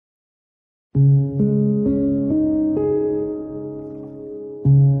Welcome.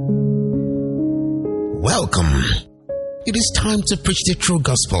 It is time to preach the true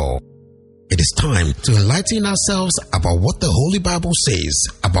gospel. It is time to enlighten ourselves about what the Holy Bible says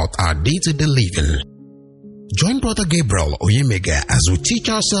about our day-to-day living. Join Brother Gabriel Oyemega as we teach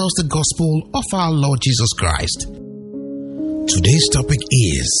ourselves the gospel of our Lord Jesus Christ. Today's topic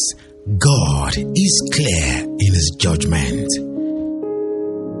is God is clear in His judgment.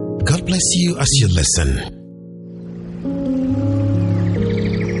 God bless you as you listen.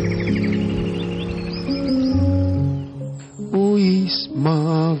 Who is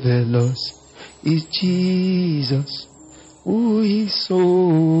marvelous is Jesus. Who is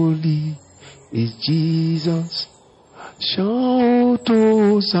holy is Jesus. Shout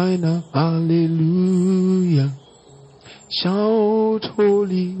Hosanna, hallelujah. Shout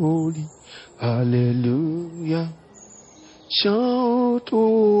holy, holy, hallelujah. Shout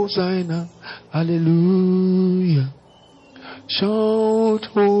Hosanna, hallelujah. Shout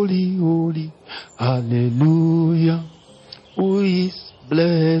holy, holy, hallelujah. Who is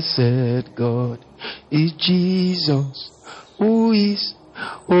blessed God is Jesus. Who is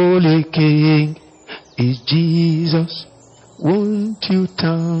holy King is Jesus. Won't you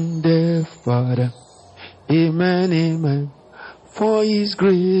thank the Father? Amen, amen. For His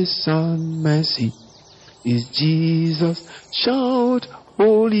grace and mercy is Jesus. Shout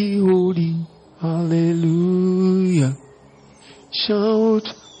holy, holy, hallelujah. Shout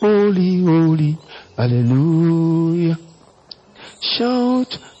holy, holy, hallelujah.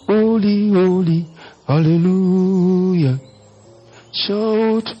 Shout holy, holy, hallelujah.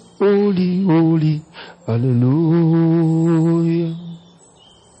 Shout holy, holy, hallelujah.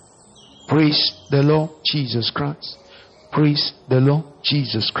 Praise the Lord Jesus Christ. Praise the Lord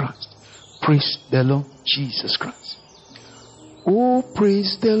Jesus Christ. Praise the Lord Jesus Christ. Oh,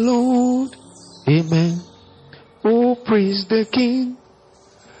 praise the Lord. Amen. Oh, praise the King.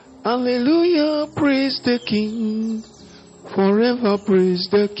 Hallelujah. Praise the King. Forever praise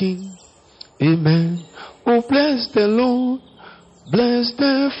the King. Amen. Oh, bless the Lord. Bless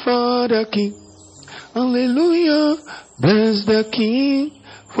the Father King. Hallelujah. Bless the King.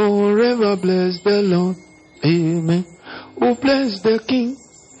 Forever bless the Lord. Amen. Oh, bless the King.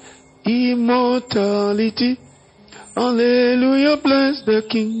 Immortality. Hallelujah. Bless the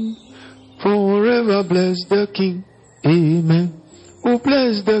King. Forever bless the King. Amen. Oh,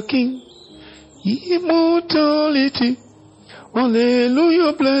 bless the King. Immortality.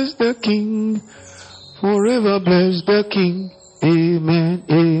 Hallelujah. Bless the King. Forever bless the King. Amen.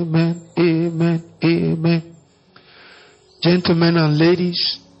 Amen. Amen. Amen. Gentlemen and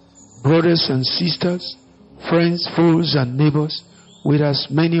ladies, brothers and sisters, friends, foes and neighbors, with as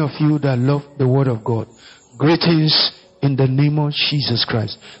many of you that love the Word of God, greetings in the name of Jesus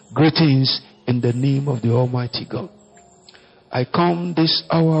Christ. Greetings in the name of the Almighty God. I come this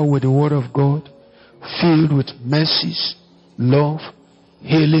hour with the Word of God, filled with mercies, love,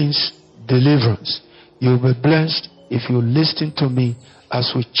 healings, deliverance. You will be blessed if you listen to me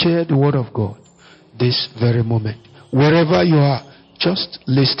as we share the Word of God this very moment. Wherever you are, just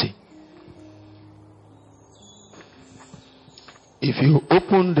listen. If you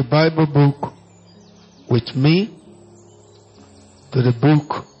open the Bible book with me to the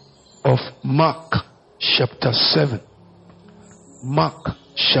book of Mark chapter 7. Mark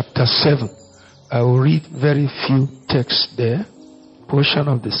chapter 7. I will read very few texts there, portion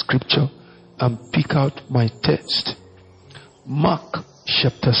of the scripture, and pick out my text. Mark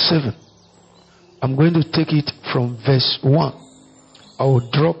chapter 7. I'm going to take it from verse 1. I will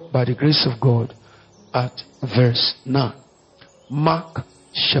drop by the grace of God at verse 9. Mark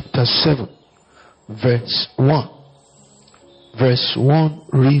chapter 7, verse 1. Verse 1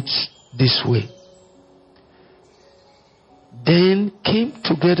 reads this way. Then came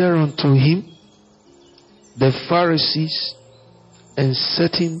together unto him the Pharisees and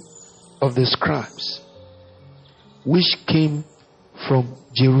certain of the scribes, which came from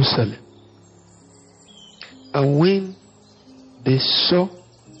Jerusalem. And when they saw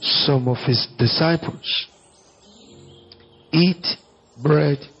some of his disciples eat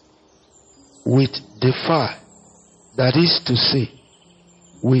bread with defiled, that is to say,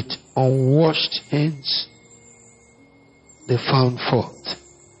 with unwashed hands, they found fault.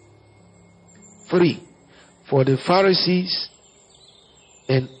 3. For the Pharisees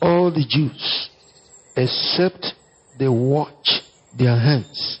and all the Jews, except they wash their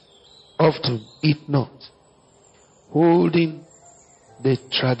hands, often eat not, holding the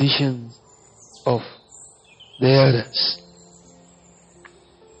traditions of the elders.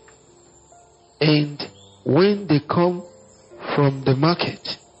 And when they come from the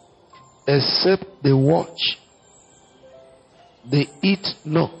market, except they watch, they eat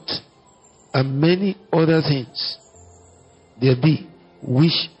not, and many other things there be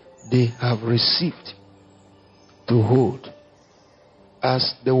which they have received to hold,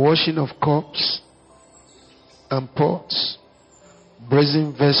 as the washing of cups and pots,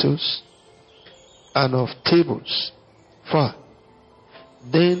 brazen vessels, and of tables. 5.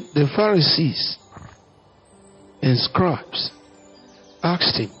 Then the Pharisees and scribes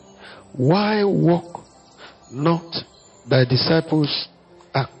asked him, Why walk not thy disciples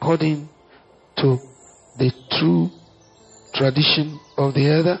according to the true tradition of the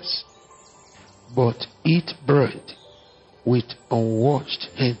others, but eat bread with unwashed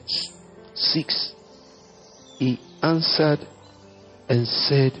hands? 6. He answered and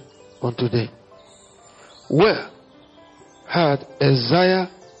said unto them, Well had Isaiah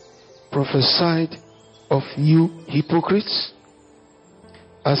prophesied of you hypocrites,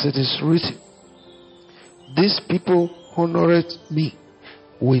 as it is written, These people honoreth me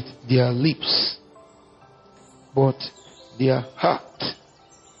with their lips, but their heart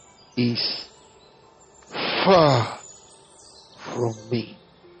is far from me.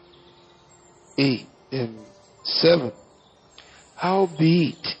 8 and 7.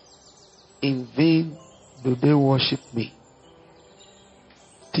 Howbeit in vain do they worship me,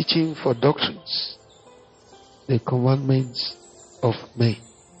 teaching for doctrines the commandments of men.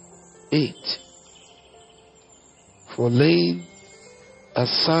 8. For laying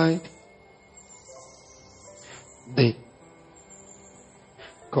aside the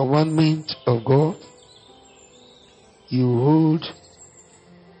commandment of God, you hold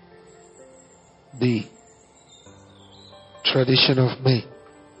the tradition of men,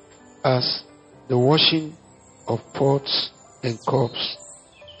 as the washing of pots and cups,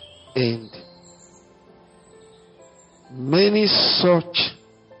 and many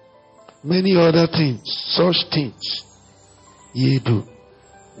other things, such things ye do.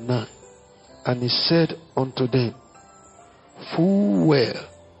 9. And he said unto them, Full well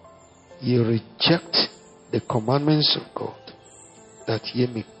ye reject the commandments of God, that ye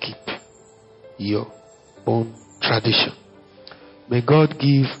may keep your own tradition. May God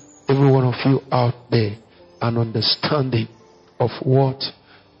give every one of you out there an understanding of what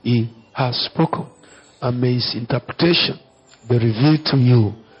He has spoken, and may His interpretation be revealed to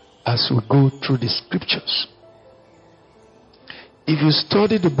you as we go through the scriptures. If you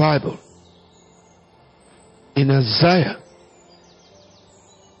study the Bible, in Isaiah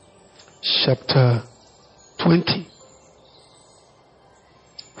chapter 20,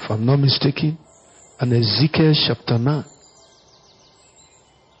 if I'm not mistaken, and Ezekiel chapter 9,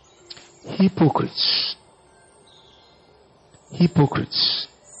 hypocrites,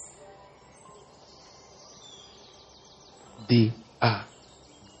 they are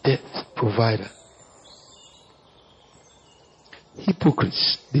death provider.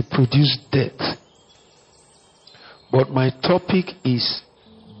 Hypocrites, they produce death. But my topic is,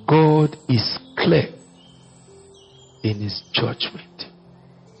 God is clear in His judgment.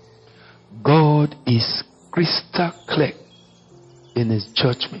 God is crystal clear in His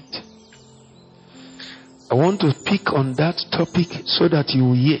judgment. I want to pick on that topic so that you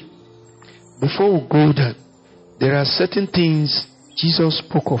will hear. Before we go there, there are certain things Jesus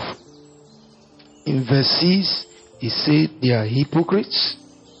spoke of. In verse 6, He said they are hypocrites.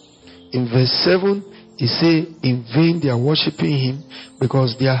 In verse 7, He said in vain they are worshiping Him,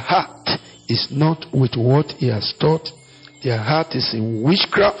 because their heart is not with what He has taught. Their heart is in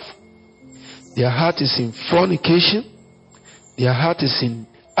witchcraft. Their heart is in fornication. Their heart is in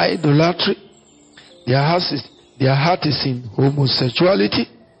idolatry. Their heart is in homosexuality.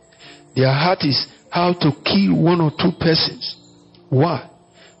 Their heart is how to kill one or two persons. Why?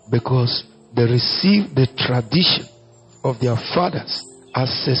 Because they received the tradition of their fathers,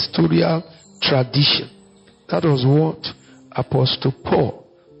 ancestral tradition. That was what Apostle Paul,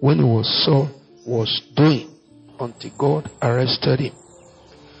 when he was Saul, was doing until God arrested him.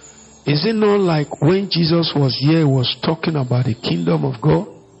 Is it not like when Jesus was here, he was talking about the kingdom of God?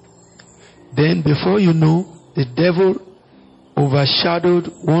 Then before you know, the devil overshadowed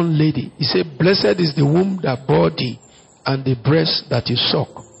one lady. He said, Blessed is the womb that bore thee, and the breast that you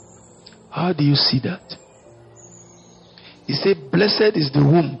suck. How do you see that? He said, Blessed is the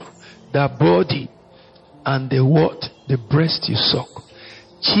womb that bore thee, and the what? The breast you suck.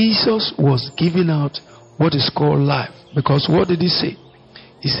 Jesus was giving out what is called life. Because what did He say?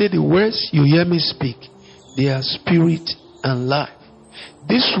 He said, the words you hear me speak, they are spirit and life.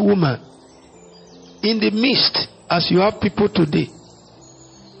 This woman, in the midst, as you have people today,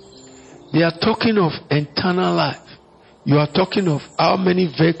 they are talking of eternal life. You are talking of how many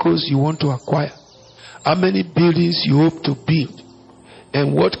vehicles you want to acquire, how many buildings you hope to build,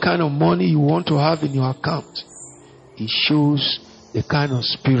 and what kind of money you want to have in your account. It shows the kind of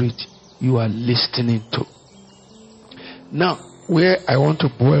spirit you are listening to. Now, where I want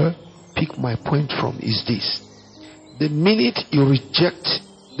to pick my point from is this. The minute you reject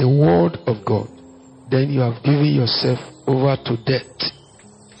the word of God, then you have given yourself over to death.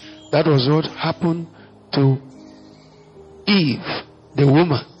 That was what happened to Eve, the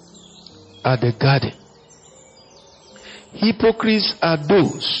woman, at the garden. Hypocrites are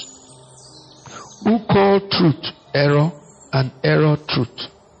those who call truth error and error truth.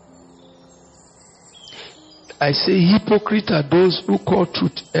 I say hypocrites are those who call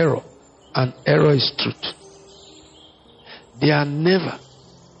truth error and error is truth. They are never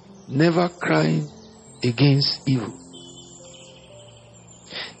crying against evil.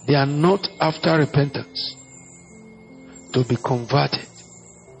 They are not after repentance to be converted.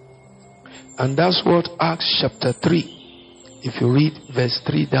 And that's what Acts chapter 3, if you read verse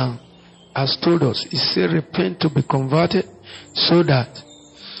 3 down, has told us. It says, repent to be converted, so that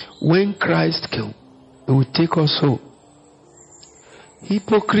when Christ comes, He will take us home.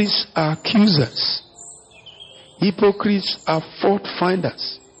 Hypocrites are accusers. Hypocrites are fault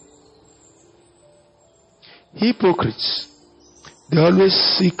finders. Hypocrites, they always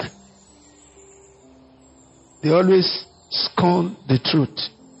scorn the truth.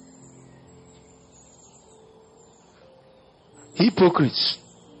 Hypocrites,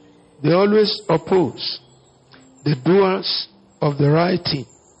 they always oppose the doers of the right thing.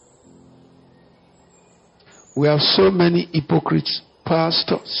 We have so many hypocrite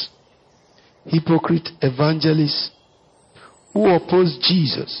pastors, hypocrite evangelists who oppose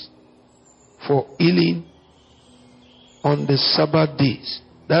Jesus for healing on the Sabbath days.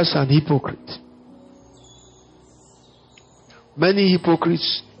 That's an hypocrite. Many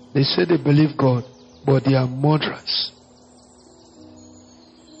hypocrites, they say they believe God, but they are murderers.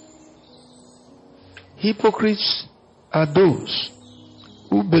 Hypocrites are those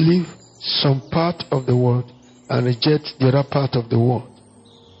who believe some part of the word and reject the other part of the word.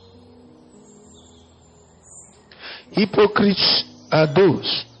 Hypocrites are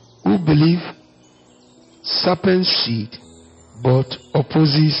those who believe serpent seed but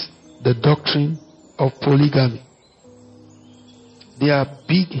opposes the doctrine of polygamy. They are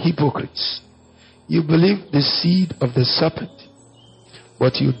big hypocrites. You believe the seed of the serpent,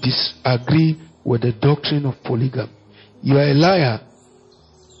 but you disagree with the doctrine of polygamy. You are a liar.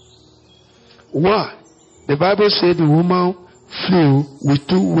 Why? The Bible said the woman flew with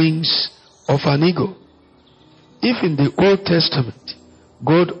 2 wings of an eagle. If in the Old Testament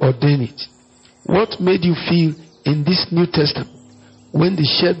God ordained it, what made you feel in this New Testament, when the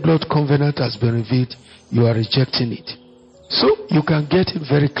shed blood covenant has been revealed, you are rejecting it? So you can get it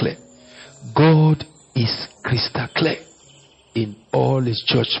very clear. God is crystal clear in all His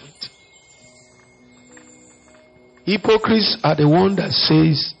judgment. Hypocrites are the one that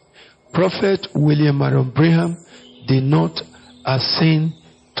says Prophet William Marion Branham did not ascend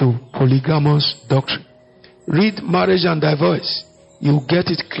to polygamous doctrine. Read Marriage and Divorce. You get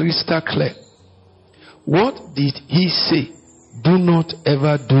it crystal clear. What did he say? Do not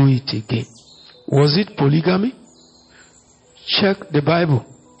ever do it again. Was it polygamy? Check the Bible.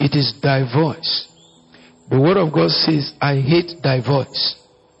 It is divorce. The Word of God says, I hate divorce.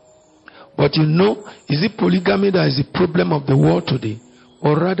 But you know, is it polygamy that is the problem of the world today?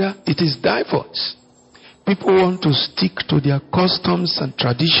 Or rather, it is divorce. People want to stick to their customs and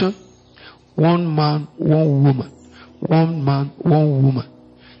tradition. One man, one woman. One man, one woman.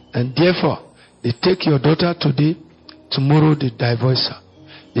 And therefore, they take your daughter today, tomorrow they divorce her.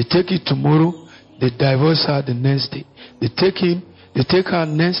 They take it tomorrow, they divorce her the next day. They take her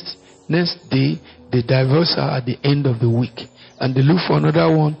next day, they divorce her at the end of the week. And they look for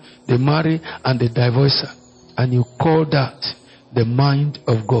another one, they marry and they divorce her. And you call that the mind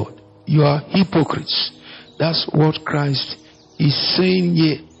of God. You are hypocrites. That's what Christ is saying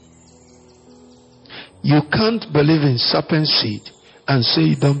here. You can't believe in serpent seed and say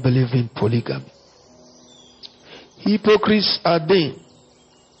you don't believe in polygamy. Hypocrites are they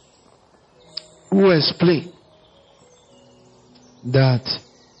who explain that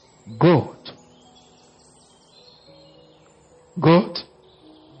God,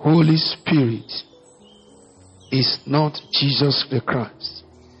 Holy Spirit, is not Jesus the Christ.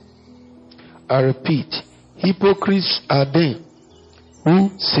 I repeat, hypocrites are they who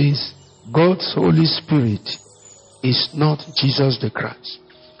says God's Holy Spirit is not Jesus the Christ.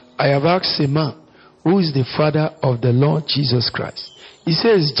 I have asked a man who is the father of the Lord Jesus Christ. He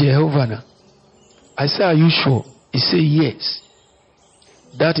says Jehovah. I say, are you sure? He said, yes,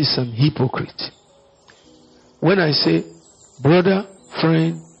 that is an hypocrite. When I say, brother,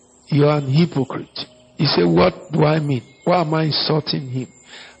 friend, you are an hypocrite, he said, what do I mean? Why am I insulting him?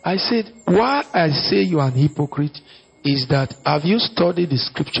 I said, why I say you are an hypocrite is that, have you studied the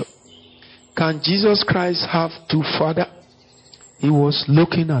scripture? Can Jesus Christ have two fathers? He was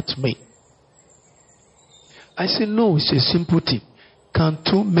looking at me. I said, no, it's a simple thing. Can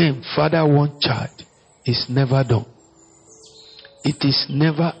two men father one child? It's never done. It is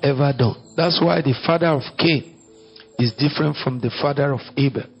never ever done. That's why the father of Cain is different from the father of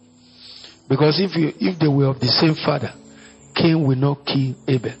Abel. Because if they were of the same father, Cain will not kill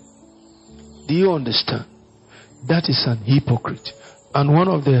Abel. Do you understand? That is an hypocrite. And one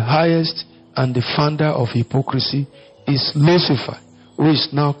of the highest and the founder of hypocrisy is Lucifer, who is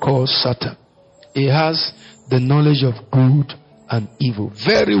now called Satan. He has the knowledge of good and evil.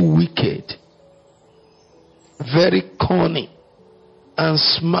 Very wicked, very cunning, and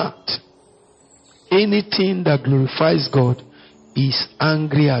smart. Anything that glorifies God is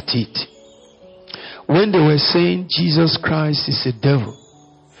angry at it. When they were saying Jesus Christ is a devil,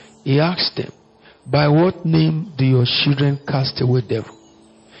 he asked them, by what name do your children cast away devil?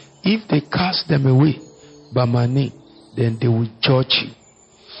 If they cast them away by my name, then they will judge you.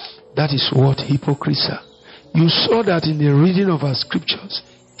 That is what hypocrites are. You saw that in the reading of our scriptures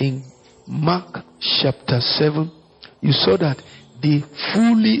in Mark chapter 7. You saw that they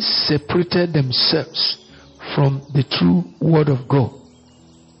fully separated themselves from the true word of God.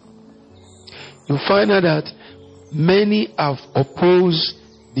 You find out that many have opposed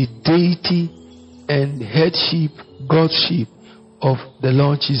the deity and headship, Godship of the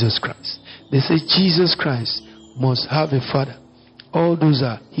Lord Jesus Christ. They say Jesus Christ must have a father. All those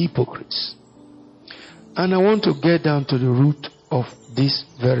are hypocrites. And I want to get down to the root of this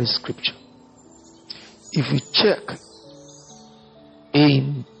very scripture. If you check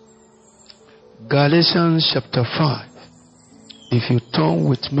in Galatians chapter 5, if you turn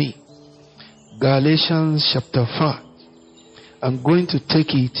with me, Galatians chapter 5, I'm going to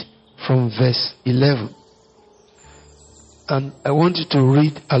take it from verse 11. And I want you to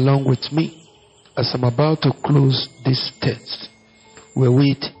read along with me as I'm about to close this text,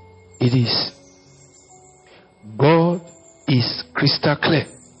 wherewith it is. God is crystal clear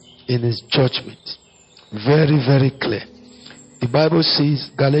in his judgment. Very, very clear. The Bible says,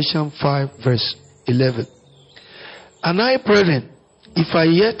 Galatians 5 verse 11. And I, brethren, if I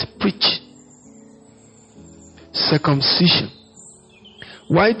yet preach circumcision,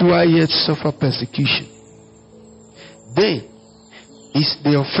 why do I yet suffer persecution? Then is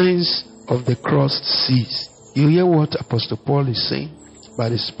the offense of the cross ceased. You hear what Apostle Paul is saying by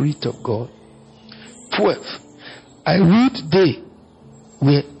the Spirit of God. 12. I would they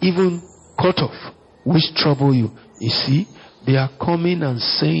were even cut off, which trouble you. You see, they are coming and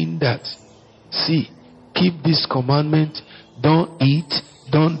saying that, see, keep this commandment, don't eat,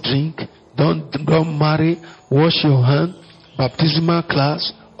 don't drink, don't marry, wash your hand, baptismal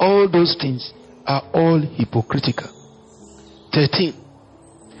class, all those things are all hypocritical. 13.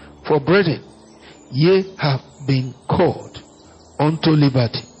 For brethren, ye have been called unto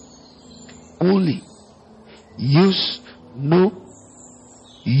liberty. Only use not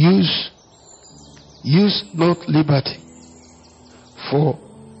liberty for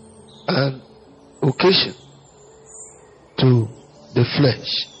an occasion to the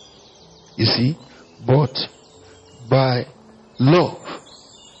flesh. You see, but by love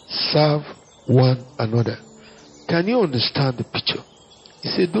serve one another. Can you understand the picture? He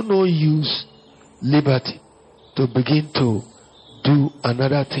said, do not use liberty to begin to do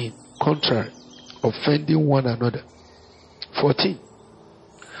another thing contrary, offending one another. 14.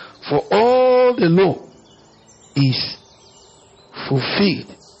 For all the law is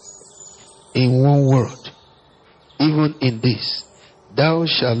fulfilled in one word, even in this, thou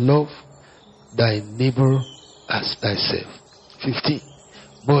shalt love thy neighbor as thyself. 15.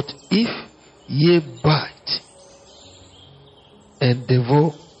 But if ye bite and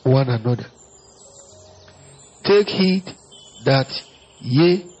devour one another, take heed that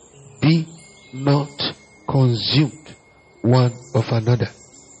ye be not consumed one of another.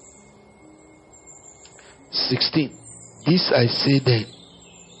 16. This I say then.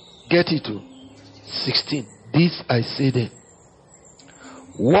 Get it to 16. This I say then.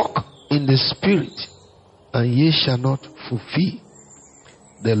 Walk in the Spirit, and ye shall not fulfill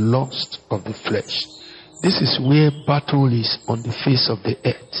the lust of the flesh. This is where battle is on the face of the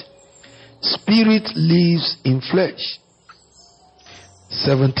earth. Spirit lives in flesh.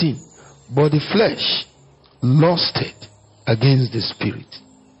 17. But the flesh lusted against the Spirit,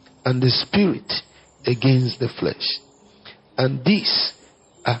 and the Spirit against the flesh. And these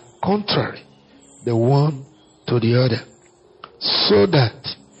are contrary the one to the other, so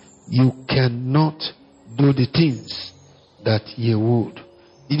that you cannot do the things that ye would.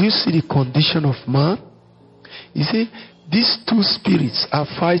 Did you see the condition of man? You see, these two spirits are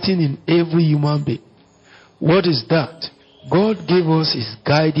fighting in every human being. What is that? God gave us his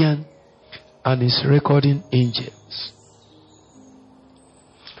guardian and his recording angels.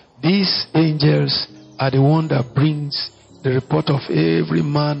 These angels are the one that brings the report of every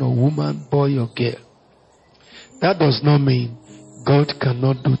man or woman, boy or girl. That does not mean God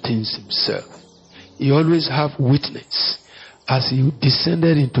cannot do things himself. He always have witness. As he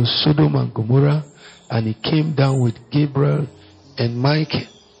descended into Sodom and Gomorrah, and he came down with Gabriel and Michael.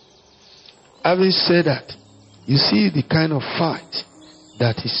 Having said that, you see the kind of fight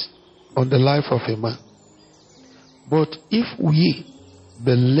that is on the life of a man. But if we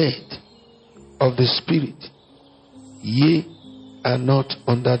be led of the Spirit, ye are not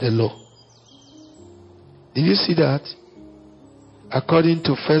under the law. Did you see that? According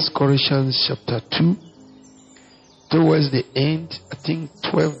to 1 Corinthians chapter 2, towards the end, I think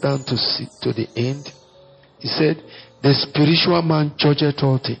 12 down to the end, he said, the spiritual man judgeth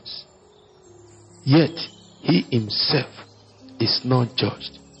all things, yet he himself is not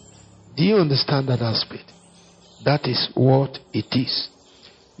judged. Do you understand that aspect? That is what it is.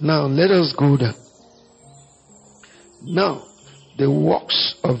 Now let us go down. Now the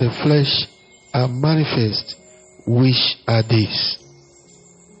works of the flesh are manifest, which are these.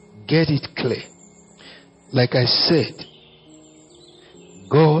 Get it clear. Like I said,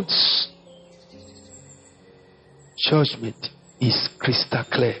 God's judgment is crystal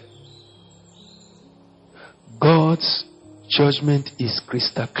clear. God's judgment is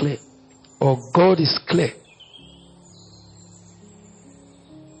crystal clear. Or God is clear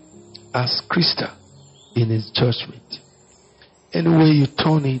as crystal in his judgment. Any way you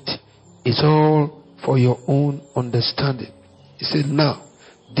turn it, it's all for your own understanding. He said, now,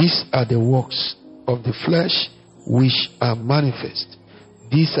 these are the works of the flesh which are manifest.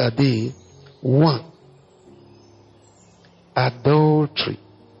 These are they: 1, adultery.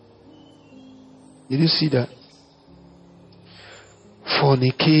 Did you see that?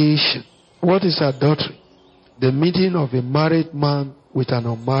 Fornication. What is adultery? The meeting of a married man with an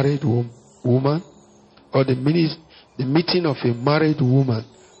unmarried woman, or the meeting of a married woman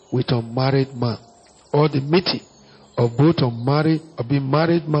with a married man, or the meeting of both a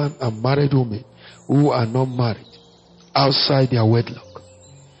married man and married woman who are not married outside their wedlock.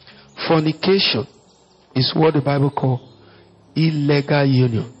 Fornication is what the Bible calls illegal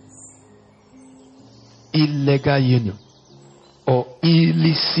union. Illegal union or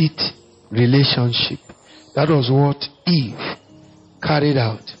illicit relationship. That was what Eve carried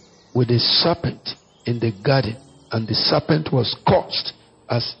out with the serpent in the garden, and the serpent was cursed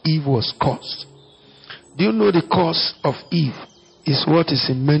as Eve was cursed. Do you know the cause of Eve is what is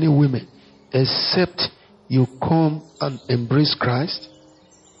in many women, except you come and embrace Christ?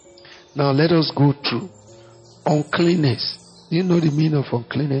 Now let us go through uncleanness. Do you know the meaning of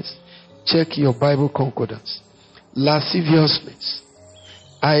uncleanness? Check your Bible concordance. Lasciviousness,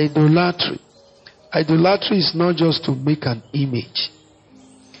 idolatry. Idolatry is not just to make an image.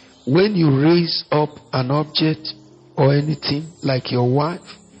 When you raise up an object or anything like your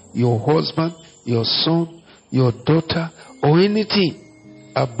wife, your husband, your son, your daughter, or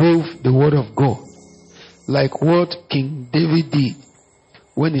anything above the word of God, like what King David did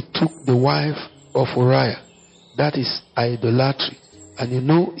when he took the wife of Uriah, that is idolatry. And you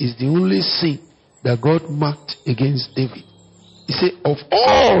know, it's the only sin that God marked against David. He said, of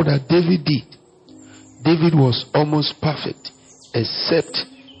all that David did, David was almost perfect, except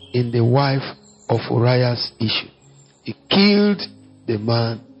in the wife of Uriah's issue. He killed the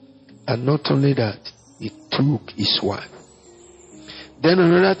man, and not only that, he took his wife. Then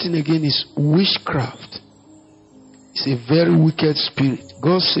another thing again is witchcraft. It's a very wicked spirit.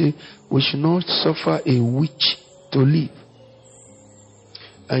 God said we should not suffer a witch to live.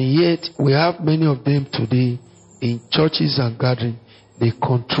 And yet we have many of them today in churches and gatherings. They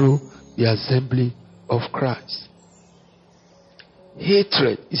control the assembly of Christ.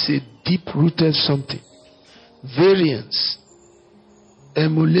 Hatred is a deep-rooted something. Variance,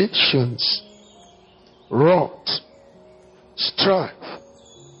 emulations, wrath, strife,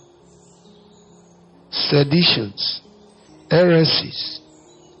 seditions, heresies,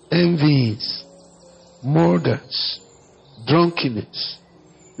 envyings, murders, drunkenness,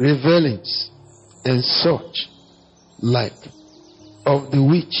 revelings, and such like, of the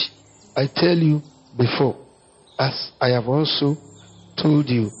which I tell you before, as I have also told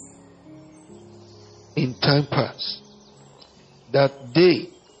you in time past, that they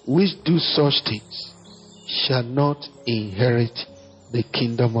which do such things shall not inherit the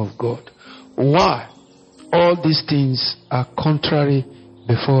kingdom of God. Why? All these things are contrary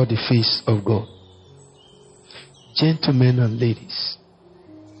before the face of God. Gentlemen and ladies,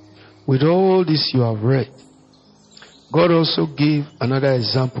 with all this you have read, God also gave another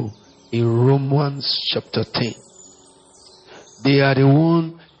example in Romans chapter 10. They are the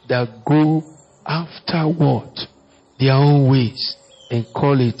ones that go after what? Their own ways, and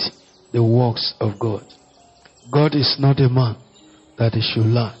call it the works of God. God is not a man that he should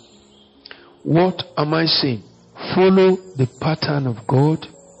lie. What am I saying? Follow the pattern of God,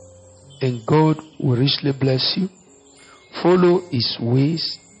 and God will richly bless you. Follow his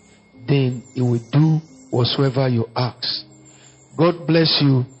ways, then he will do whatsoever you ask. God bless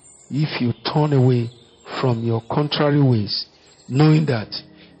you if you turn away from your contrary ways, knowing that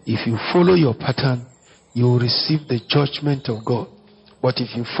if you follow your pattern, you will receive the judgment of God. But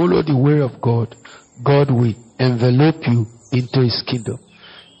if you follow the way of God, God will envelop you into his kingdom.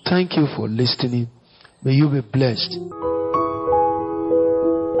 Thank you for listening. May you be blessed.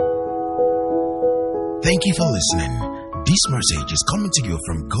 Thank you for listening. This message is coming to you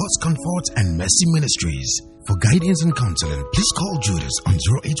from God's Comfort and Mercy Ministries. For guidance and counseling, please call Judas on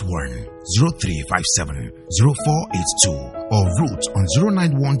 081 0357 0482 or Ruth on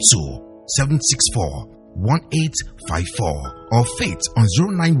 0912 764 1854 or Faith on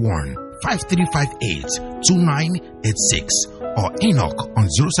 091 5358 2986 or Enoch on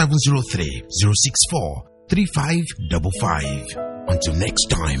 0703 064 3555. Until next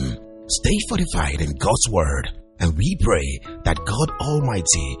time, stay fortified in God's Word, and we pray that God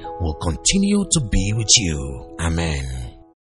Almighty will continue to be with you. Amen.